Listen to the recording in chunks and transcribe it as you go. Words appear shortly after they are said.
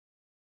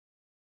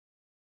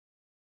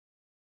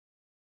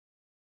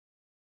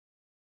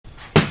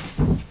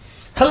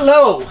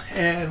Hello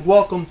and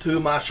welcome to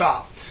my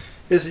shop.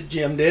 This is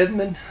Jim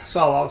Dedman,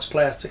 Sawlogs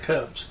Plastic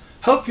Hubs.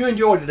 Hope you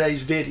enjoyed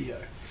today's video.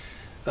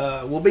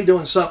 We'll be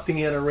doing something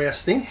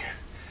interesting,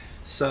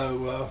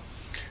 so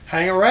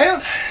hang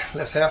around,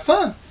 let's have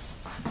fun.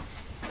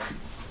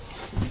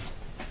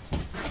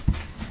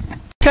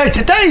 Okay,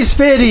 today's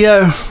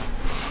video,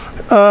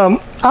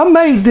 I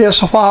made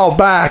this a while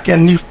back,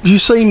 and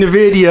you've seen the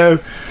video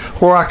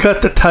where I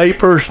cut the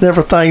tapers and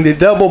everything, the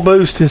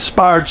Doubleboost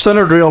inspired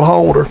center drill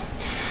holder.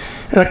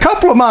 And a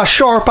couple of my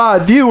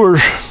sharp-eyed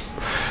viewers said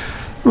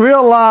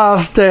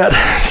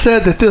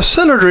that this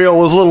center drill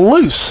was a little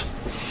loose.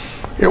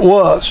 It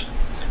was.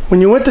 When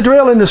you went to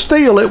drill in the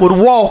steel, it would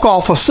walk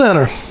off a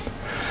center.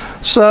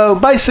 So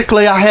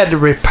basically I had to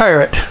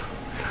repair it.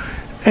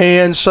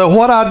 And so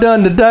what I've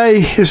done today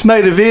is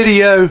made a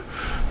video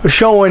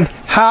showing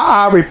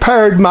how I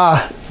repaired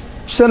my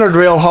center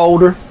drill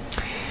holder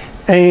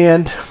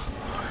and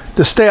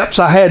the steps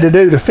I had to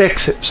do to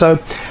fix it. So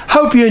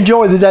hope you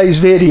enjoy today's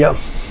video.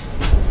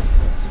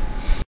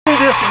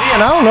 This again,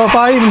 I don't know if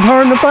I even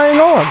turned the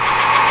thing on.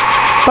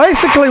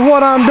 Basically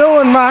what I'm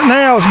doing right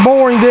now is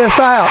boring this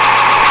out.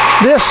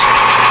 This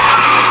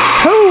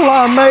tool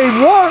I made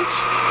once,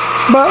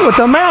 but with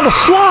the amount of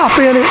slop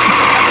in it,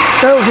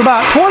 there was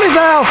about 20,000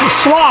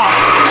 slop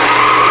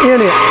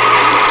in it.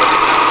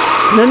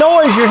 The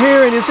noise you're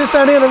hearing is just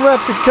that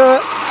interrupted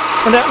cut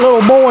and that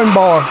little boring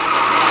bar.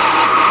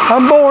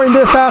 I'm boring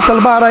this out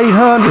to about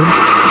 800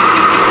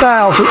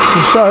 thousandths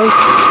or so,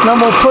 and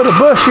I'm going to put a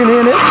bushing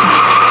in it.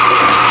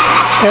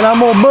 And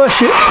I'm going to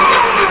bush it.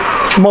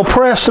 I'm going to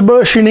press the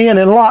bushing in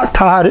and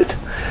Loctite it.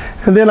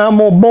 And then I'm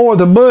going to bore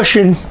the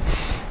bushing.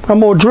 I'm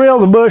going to drill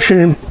the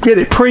bushing and get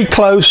it pretty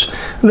close.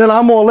 And then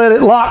I'm going to let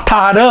it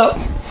Loctite up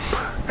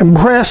and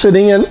press it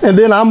in. And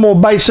then I'm going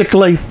to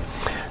basically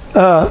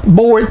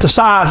bore it to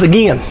size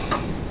again.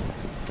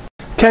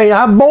 Okay,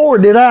 I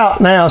bored it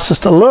out now. It's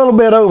just a little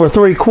bit over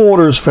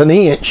 3/4 of an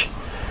inch.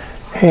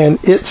 And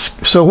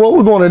so what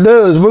we're going to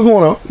do is we're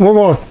going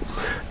to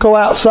go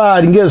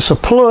outside and get us a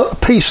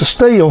piece of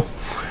steel,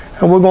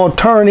 and we're going to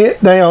turn it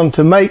down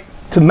to mate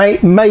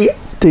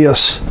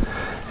this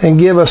and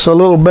give us a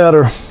little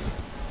better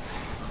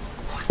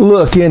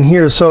look in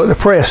here so it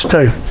press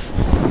too.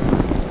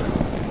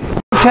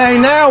 Okay,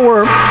 now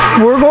we're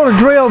going to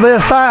drill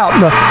this out.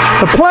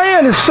 The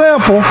plan is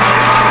simple.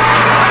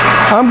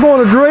 I'm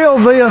going to drill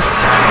this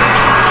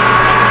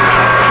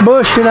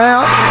bushing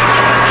out,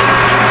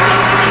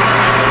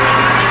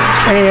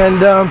 and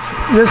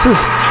this is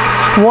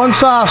one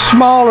size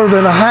smaller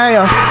than a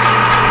half.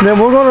 Then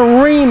we're going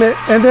to ream it,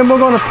 and then we're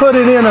going to put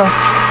it in a.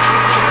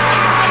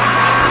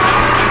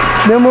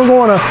 Then we're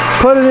going to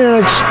put it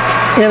in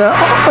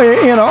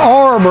an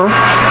arbor,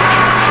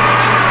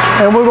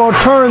 and we're going to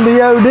turn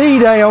the OD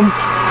down.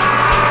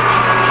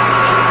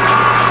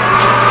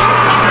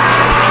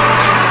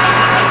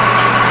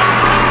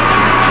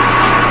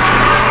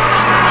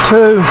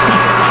 To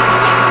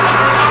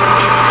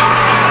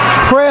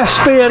press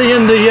fit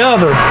in the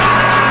other.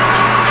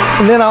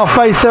 And then I'll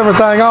face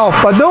everything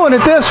off. By doing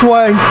it this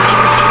way,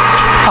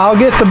 I'll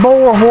get the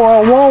bore where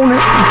I want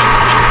it.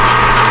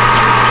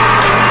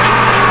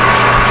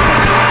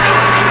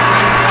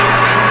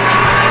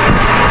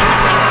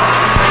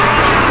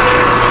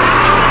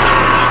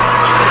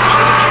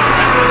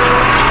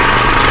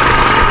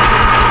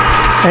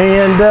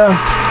 And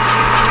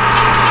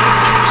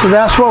so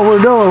that's what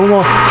we're doing.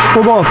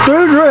 We're going to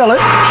through drill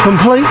it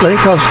completely,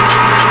 because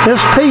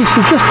this piece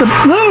is just a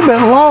little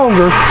bit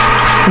longer.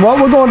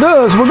 What we're going to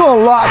do is we're going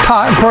to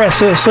Loctite and press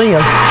this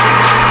in.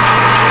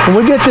 When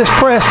we get this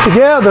pressed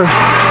together,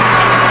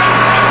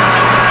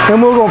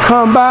 then we're going to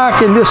come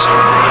back and just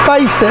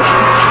face it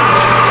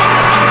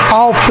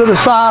off to the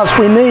size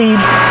we need.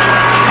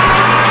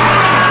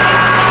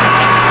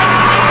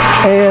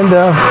 And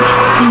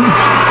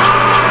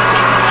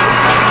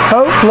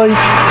hopefully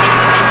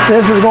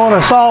this is going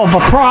to solve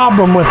a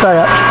problem with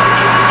that.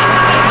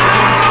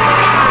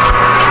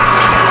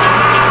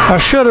 I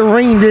should have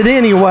reamed it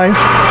anyway.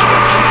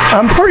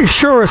 I'm pretty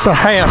sure it's a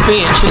 1/2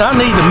 inch, and I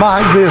need to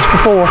mic this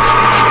before.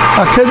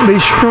 I couldn't be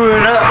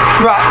screwing up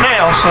right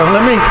now, so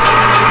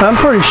I'm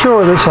pretty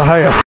sure this is a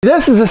 1/2.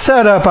 This is a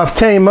setup I've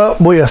came up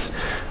with.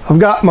 I've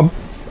got my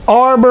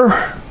arbor,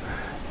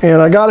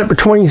 and I got it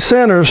between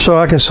centers so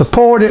I can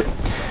support it.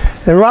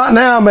 And right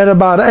now I'm at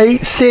about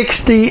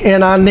 860,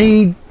 and I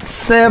need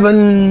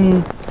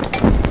seven,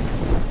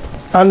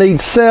 I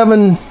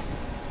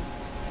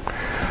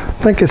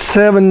think it's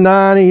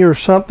 790 or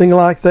something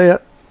like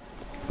that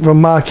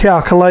from my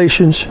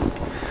calculations.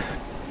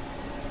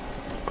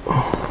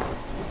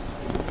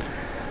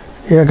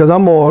 Yeah, because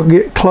I'm going to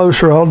get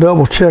closer. I'll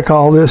double check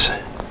all this.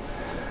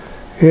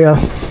 Yeah.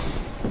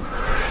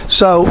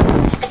 So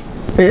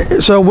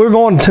we're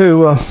going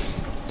to,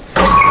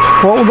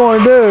 what we're going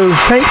to do is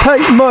can't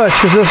take much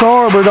because this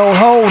arbor don't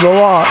hold a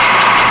lot.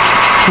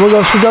 We're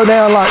going to go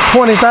down like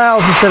 20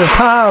 thousandths at a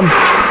time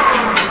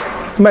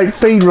to make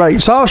feed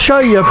rate. So I'll show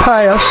you a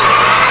pass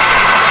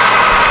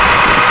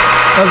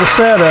of the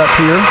setup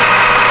here.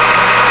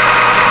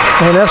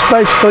 And that's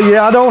basically,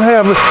 yeah, I don't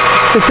have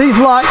With these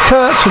light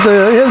cuts, with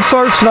the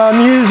inserts that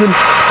I'm using,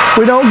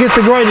 we don't get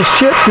the greatest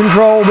chip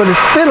control, but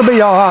it'll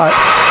be all right.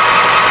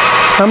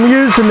 I'm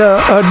using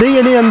a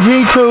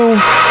D&MG tool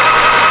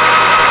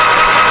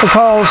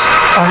because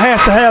I have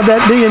to have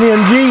that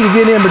D&MG to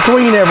get in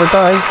between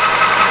everything.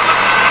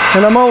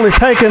 And I'm only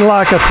taking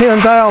like a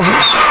 10,000ths,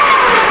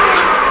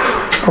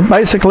 or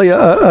basically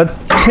a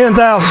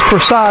 10,000ths per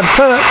side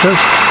cut.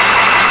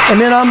 And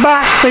then I'm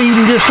back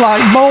feeding just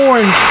like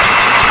boring,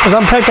 because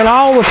I'm taking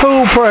all the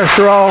tool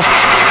pressure off,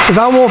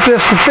 because I want this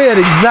to fit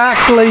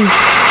exactly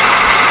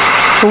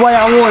the way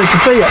I want it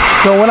to fit.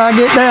 So when I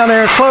get down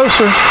there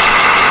closer,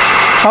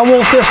 I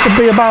want this to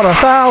be about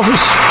 1,000ths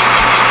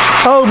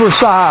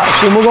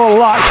oversized, and we're going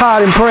to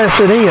Loctite and press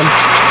it in.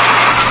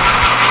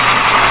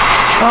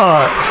 All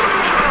right.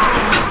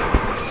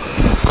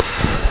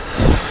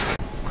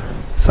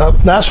 So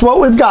that's what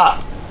we've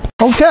got.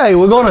 Okay,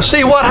 we're going to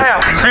see what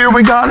happens. Here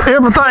we got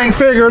everything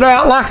figured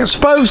out like it's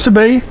supposed to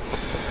be,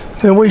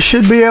 and we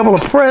should be able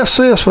to press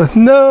this with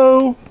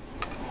no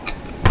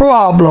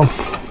problem.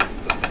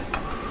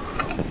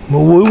 But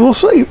we will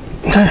see.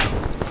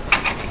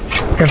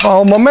 If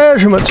all my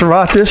measurements are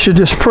right, this should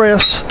just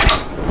press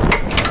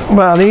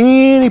without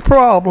any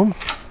problem.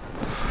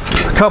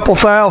 A couple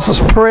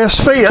thousandths press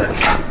fit.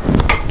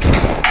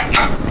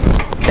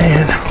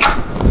 And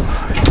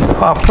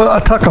I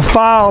took a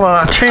file and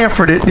I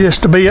chamfered it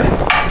just a bit.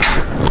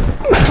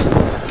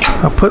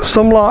 I put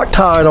some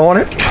Loctite on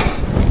it.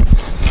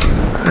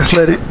 Just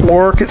let it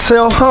work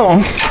itself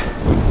home.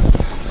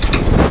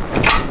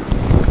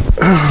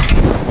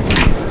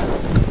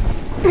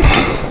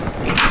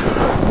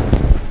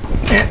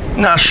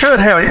 Now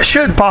it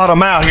should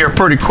bottom out here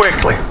pretty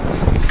quickly.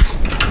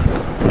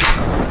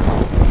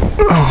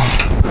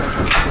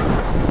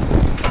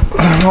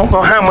 I don't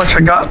know how much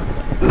I got.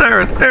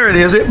 There it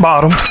is, it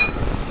bottomed.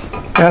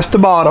 That's the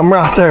bottom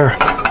right there.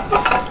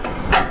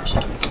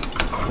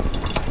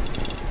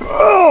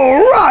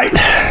 All right.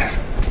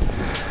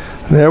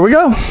 There we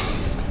go.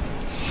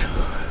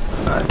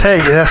 I tell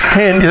you, that's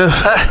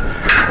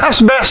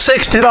the best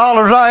 $60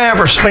 I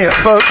ever spent,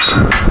 folks.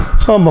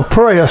 So I'm gonna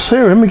press.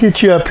 Here, let me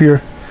get you up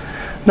here.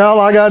 Now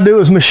all I gotta do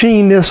is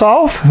machine this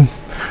off, and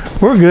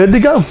we're good to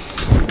go.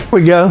 There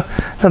we go.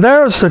 Now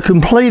there's the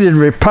completed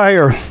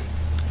repair.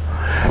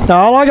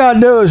 Now all I gotta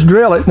do is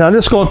drill it. Now I'm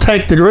just gonna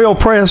take the drill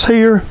press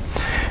here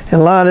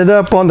and line it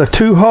up on the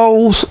 2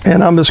 holes,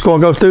 and I'm just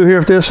gonna go through here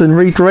with this and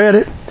rethread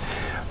it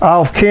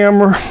off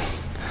camera,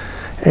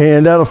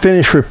 and that'll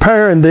finish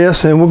repairing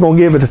this, and we're gonna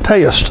give it a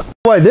test.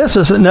 Anyway, this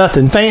isn't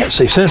nothing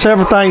fancy. Since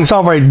everything's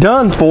already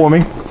done for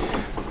me,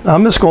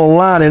 I'm just going to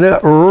line it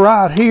up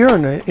right here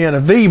in a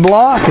V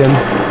block and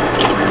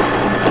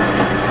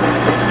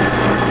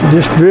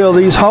just drill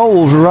these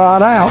holes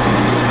right out,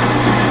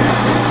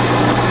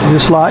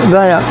 just like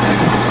that,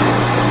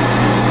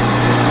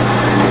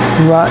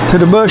 right to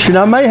the bushing.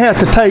 I may have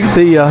to take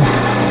the,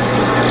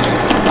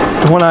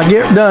 when I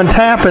get done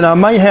tapping, I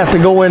may have to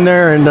go in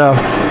there and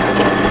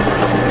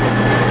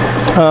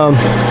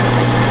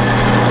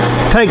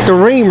take the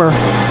reamer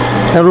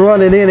and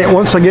run it in it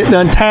once I get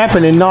done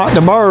tapping and knock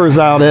the burrs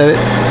out of it.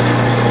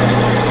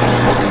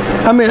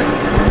 I mean,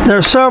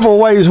 there's several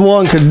ways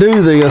one could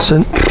do this,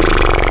 and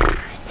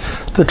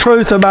the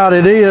truth about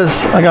it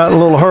is, I got a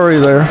little hurry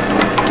there.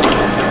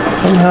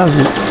 Sometimes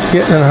you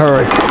get in a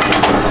hurry.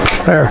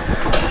 There.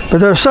 But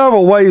there's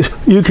several ways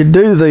you could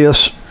do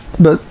this,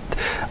 but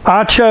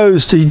I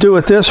chose to do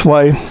it this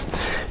way.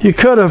 You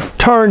could have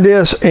turned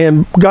this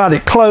and got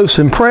it close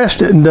and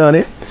pressed it and done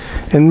it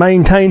and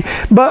maintained,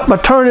 but by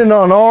turning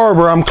on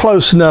arbor, I'm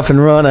close enough and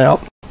run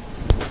out.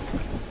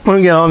 Let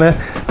me get on there.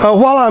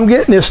 While I'm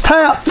getting this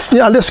tapped,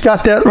 I just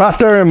got that right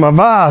there in my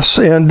vise,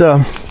 and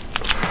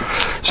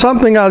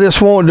something I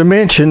just wanted to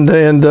mention,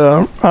 and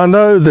I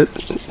know that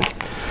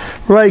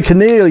Ray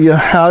Cornelia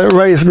out at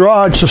Ray's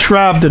Garage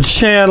subscribed to the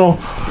channel.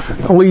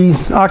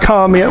 I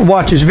comment and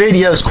watch his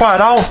videos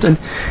quite often,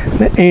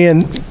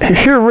 and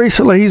here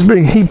recently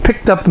he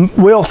picked up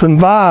Wilson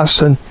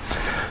Vise and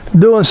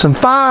doing some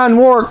fine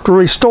work to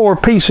restore a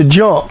piece of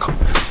junk.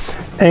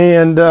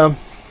 And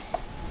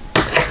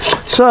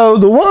so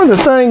one of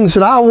the things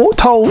that I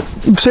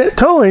sent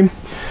to him,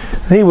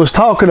 he was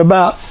talking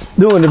about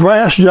doing the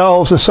grass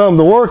jaws and some of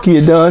the work he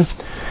had done.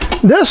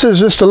 This is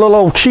just a little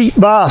old cheap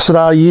vise that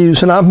I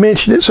use, and I've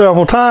mentioned it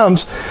several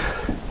times.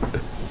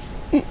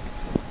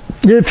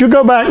 If you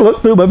go back and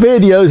look through my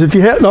videos, if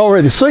you hadn't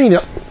already seen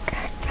it,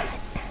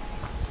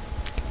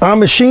 I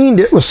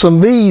machined it with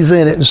some V's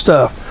in it and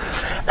stuff.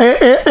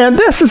 And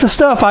this is the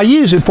stuff I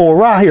use it for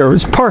right here.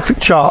 It's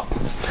perfect chop.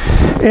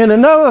 And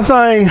another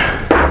thing,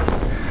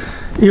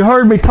 you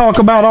heard me talk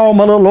about all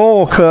my little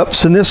oil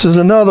cups, and this is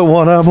another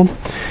one of them.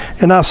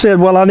 And I said,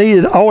 well, I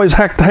always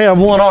have to have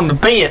one on the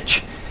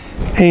bench.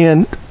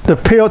 And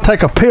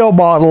take a pill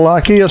bottle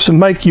like this and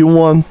make you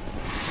one.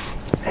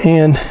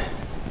 And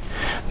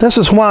this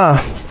is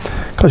why,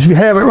 because if you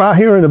have it right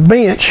here in the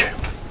bench,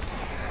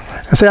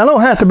 I say I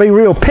don't have to be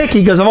real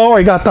picky because I've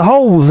already got the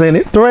holes in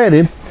it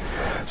threaded.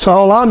 So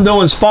all I'm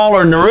doing is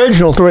following the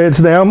original threads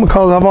down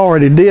because I've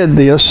already did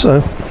this.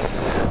 So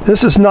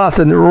This is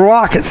nothing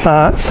rocket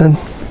science, and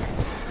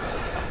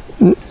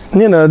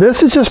you know,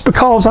 this is just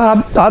because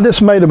I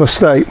just made a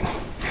mistake.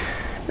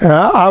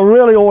 I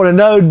really ought to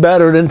know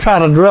better than try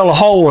to drill a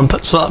hole and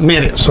put something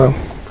in it. So,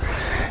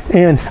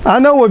 and I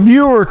know a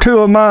viewer or two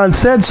of mine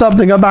said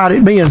something about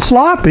it being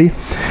sloppy,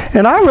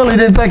 and I really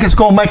didn't think it's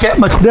going to make that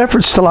much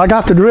difference till I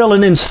got to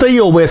drilling in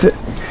steel with it,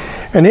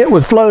 and it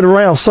would float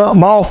around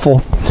something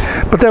awful.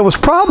 But there was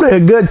probably a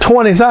good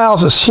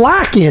 20,000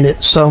 slack in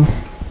it. So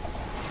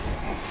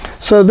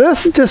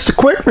this is just a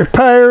quick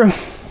repair,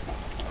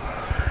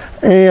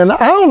 and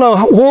I don't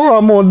know where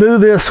I'm going to do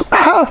this.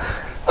 I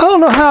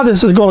don't know how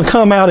this is going to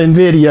come out in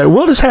video.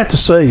 We'll just have to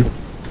see.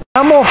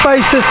 I'm going to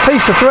face this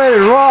piece of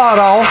threaded rod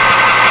off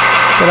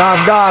that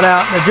I've got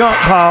out in the junk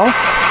pile.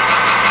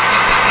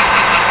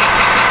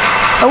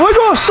 And we're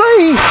going to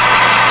see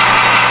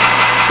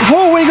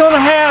where we're going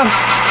to have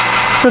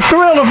the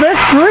thrill of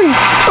victory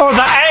or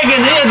the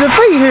agony of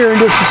defeat here in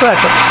just a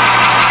second.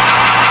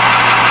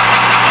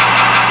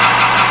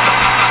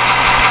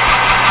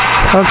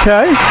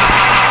 Okay.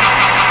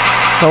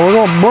 So we're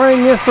going to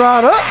bring this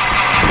right up.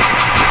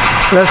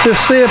 Let's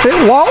just see if it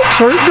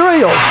walks or it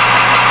drills.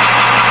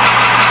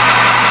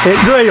 It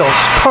drills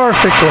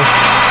perfectly.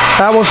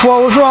 That was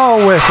what was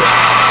wrong with it.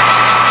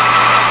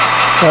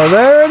 So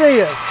there it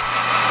is.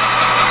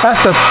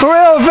 That's the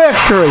thrill of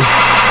victory,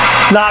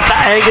 not the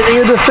agony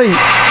of defeat.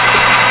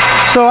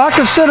 So I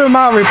consider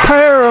my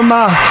repair of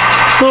my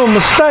little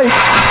mistake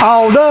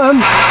all done.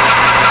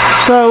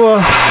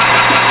 So,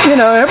 you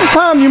know, every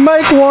time you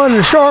make one,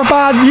 the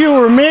sharp-eyed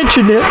viewer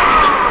mentioned it,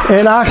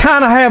 and I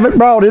kind of haven't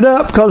brought it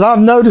up because I've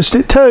noticed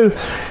it too.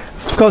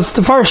 Because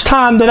the first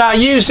time that I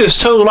used this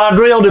tool, I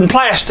drilled in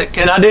plastic,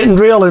 and I didn't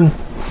drill in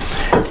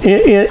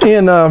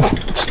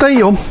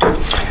steel.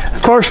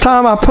 The first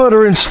time I put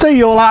her in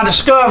steel, I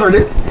discovered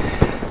it.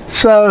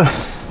 So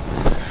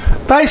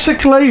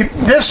basically,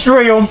 this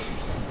drill,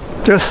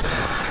 this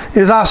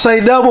is, I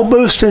say,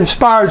 Doubleboost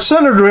inspired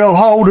center drill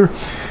holder,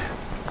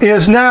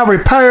 is now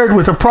repaired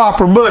with a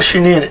proper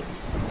bushing in it.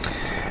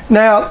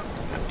 Now,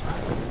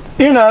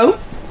 you know,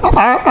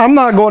 I'm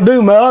not going to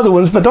do my other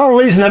ones, but the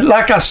only reason that,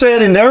 like I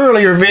said in the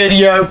earlier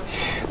video,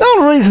 the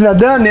only reason I've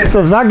done this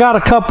is I got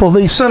a couple of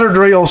these center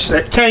drills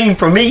that came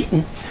from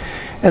Eaton,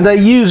 and they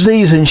use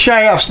these in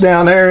shafts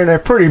down there, and they're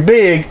pretty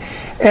big.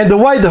 And the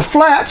way the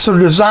flats are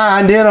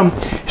designed in them,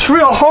 it's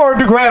real hard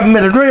to grab them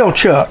in a drill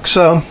chuck.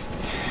 So,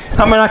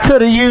 I mean, I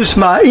could have used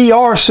my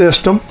ER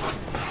system,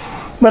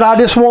 but I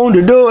just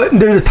wanted to do it and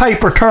do the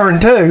taper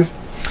turn too.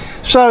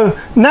 So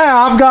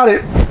now I've got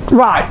it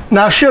right.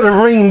 Now I should have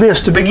reamed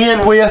this to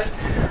begin with.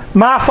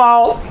 My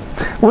fault.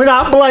 We're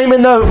not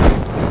blaming no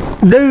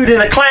dude in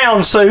a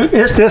clown suit.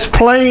 It's just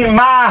plain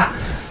my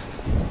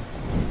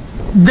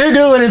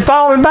doo-dooing and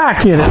falling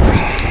back in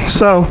it.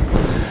 So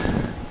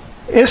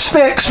it's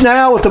fixed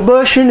now with the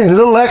bushing and a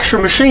little extra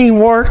machine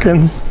work,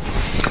 and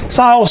it's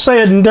all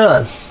said and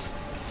done.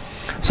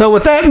 So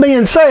with that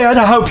being said,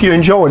 I hope you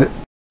enjoyed it.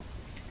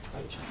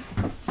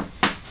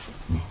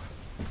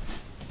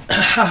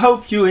 I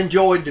hope you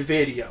enjoyed the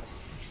video.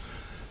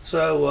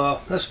 So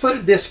let's put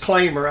a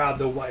disclaimer out of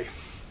the way.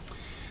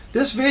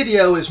 This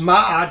video is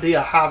my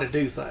idea how to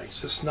do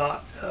things. It's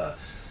not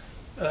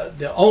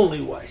the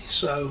only way.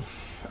 So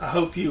I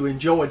hope you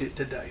enjoyed it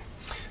today.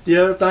 The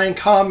other thing,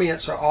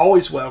 comments are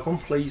always welcome.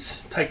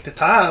 Please take the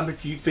time,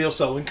 if you feel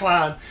so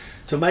inclined,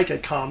 to make a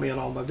comment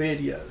on my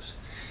videos.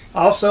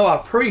 Also, I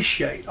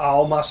appreciate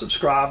all my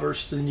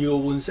subscribers, the new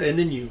ones and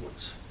the new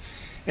ones.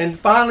 And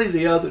finally,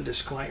 the other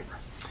disclaimer.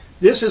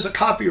 This is a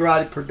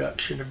copyrighted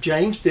production of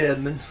James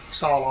Dedman,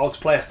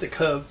 Sawlogs Plastic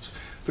Hubs,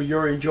 for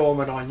your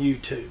enjoyment on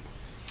YouTube.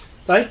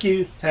 Thank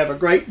you, have a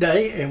great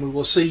day, and we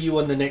will see you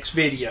in the next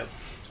video.